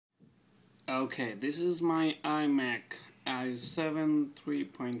Okay, this is my iMac i7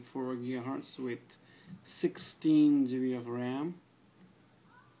 3.4 GHz with 16 GB of RAM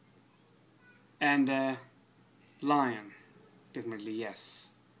and Lion. Definitely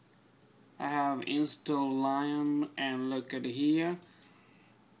yes. I have installed Lion and look at here,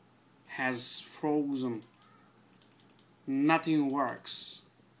 has frozen. Nothing works.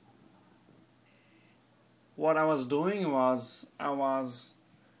 What I was doing was I was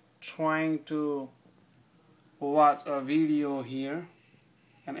trying to watch a video here,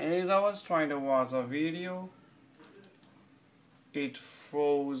 and as I was trying to watch a video, it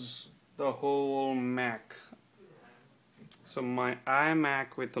froze the whole Mac. So my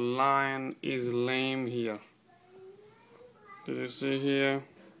iMac with the Lion is lame here. Did you see here?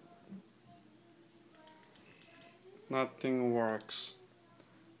 Nothing works.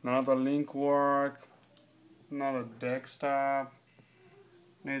 None of the link work, none of the desktop,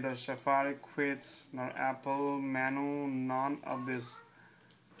 neither Safari quits, nor Apple menu, none of these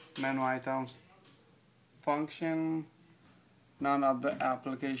menu items function, none of the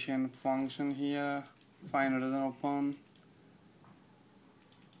application function here. Finder doesn't open.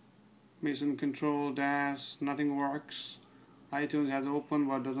 Mission control dash, nothing works. iTunes has opened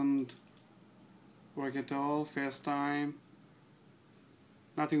but doesn't work at all. FaceTime,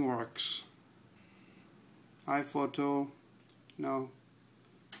 nothing works. iPhoto, no.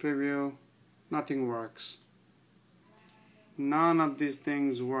 Preview, nothing works. None of these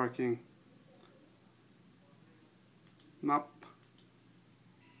things working. Nope.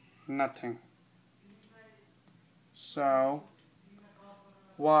 Nothing. So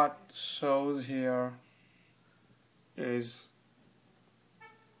what shows here is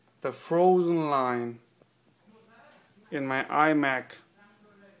the frozen line in my iMac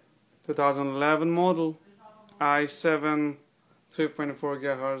 2011 model i7 3.4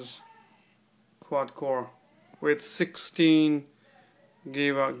 GHz quad core with 16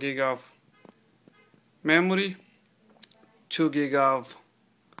 gig of memory, 2 gig of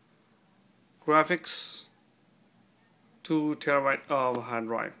graphics, 2 terabyte of hard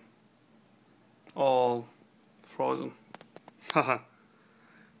drive, all frozen. Haha,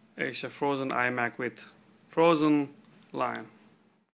 it's a frozen iMac with frozen Lion.